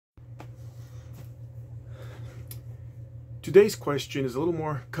Today's question is a little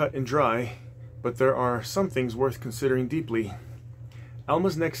more cut and dry, but there are some things worth considering deeply.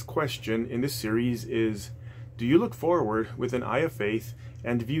 Alma's next question in this series is, do you look forward with an eye of faith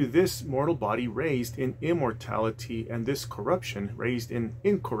and view this mortal body raised in immortality and this corruption raised in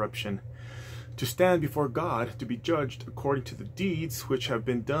incorruption, to stand before God to be judged according to the deeds which have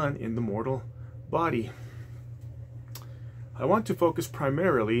been done in the mortal body? I want to focus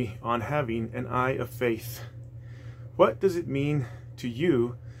primarily on having an eye of faith. What does it mean to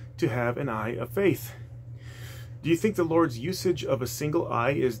you to have an eye of faith? Do you think the Lord's usage of a single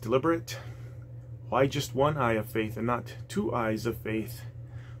eye is deliberate? Why just one eye of faith and not two eyes of faith?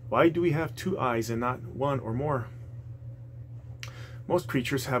 Why do we have two eyes and not one or more? Most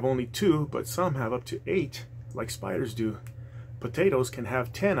creatures have only two, but some have up to 8, like spiders do. Potatoes can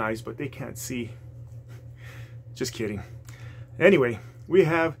have 10 eyes, but they can't see. Just kidding. Anyway, we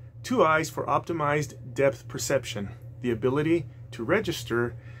have 2 eyes for optimized depth perception, the ability to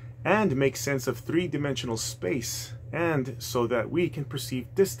register and make sense of 3-dimensional space, and so that we can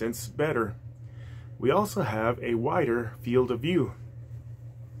perceive distance better. We also have a wider field of view.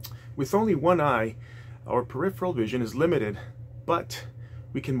 With only one eye, our peripheral vision is limited, but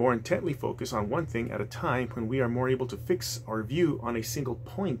we can more intently focus on one thing at a time when we are more able to fix our view on a single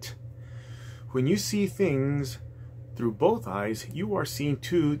point. When you see things through both eyes, you are seeing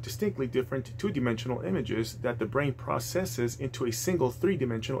 2 distinctly different 2-dimensional images that the brain processes into a single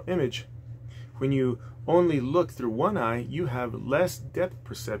 3-dimensional image. When you only look through one eye, you have less depth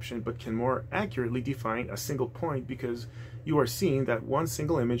perception but can more accurately define a single point because you are seeing that one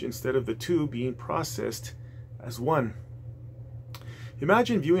single image instead of the 2 being processed as one.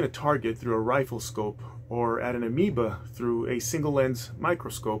 Imagine viewing a target through a rifle scope or at an amoeba through a single lens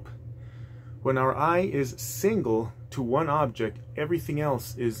microscope. When our eye is single to one object, everything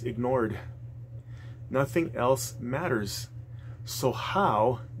else is ignored. Nothing else matters. So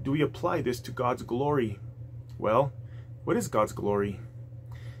how do we apply this to God's glory? Well, what is God's glory?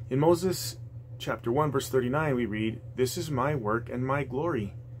 In Moses chapter 1 verse 39 we read, "This is my work and my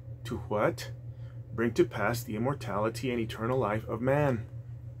glory, to what? Bring to pass the immortality and eternal life of man."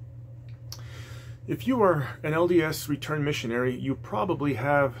 If you are an LDS return missionary, you probably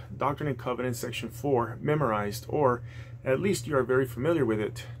have Doctrine and Covenants section 4 memorized, or at least you are very familiar with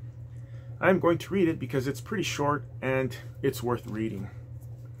it. I'm going to read it because it's pretty short and it's worth reading.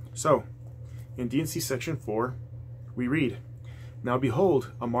 So, in D&C section 4, we read, "Now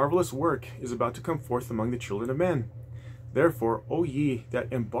behold, a marvelous work is about to come forth among the children of men. Therefore, O ye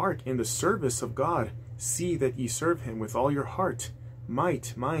that embark in the service of God, see that ye serve him with all your heart,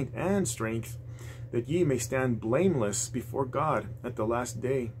 might, mind, and strength, that ye may stand blameless before God at the last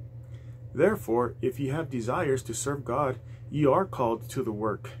day. Therefore, if ye have desires to serve God, ye are called to the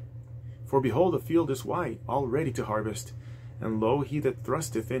work. For behold, the field is white, all ready to harvest. And lo, he that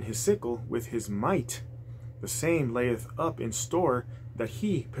thrusteth in his sickle with his might, the same layeth up in store that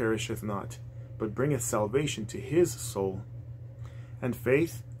he perisheth not, but bringeth salvation to his soul. And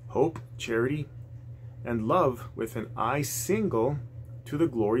faith, hope, charity, and love with an eye single to the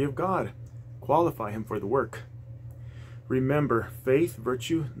glory of God qualify him for the work. Remember faith,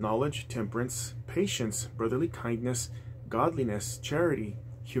 virtue, knowledge, temperance, patience, brotherly kindness, godliness, charity,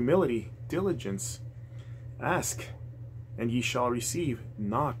 humility, diligence. Ask, and ye shall receive.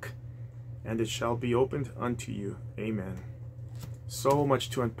 Knock, and it shall be opened unto you." Amen. So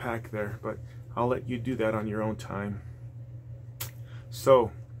much to unpack there, but I'll let you do that on your own time.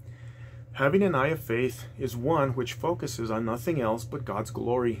 So, having an eye of faith is one which focuses on nothing else but God's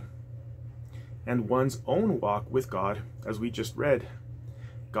glory and one's own walk with God, as we just read.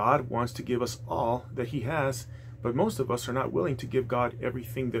 God wants to give us all that he has, but most of us are not willing to give God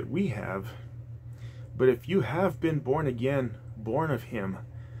everything that we have. But if you have been born again, born of him,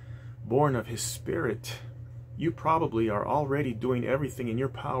 born of his Spirit, you probably are already doing everything in your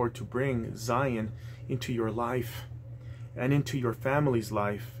power to bring Zion into your life, and into your family's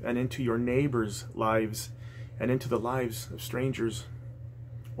life, and into your neighbors' lives, and into the lives of strangers.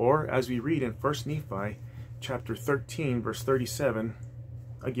 Or, as we read in 1 Nephi chapter 13, verse 37,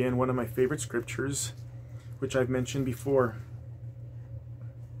 again, one of my favorite scriptures, which I've mentioned before.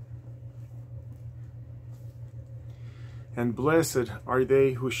 "And blessed are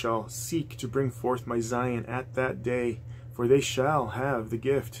they who shall seek to bring forth my Zion at that day, for they shall have the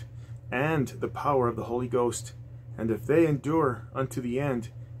gift and the power of the Holy Ghost. And if they endure unto the end,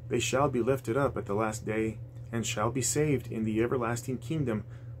 they shall be lifted up at the last day, and shall be saved in the everlasting kingdom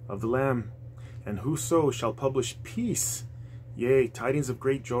of the Lamb. And whoso shall publish peace, yea, tidings of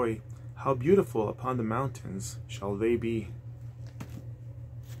great joy, how beautiful upon the mountains shall they be."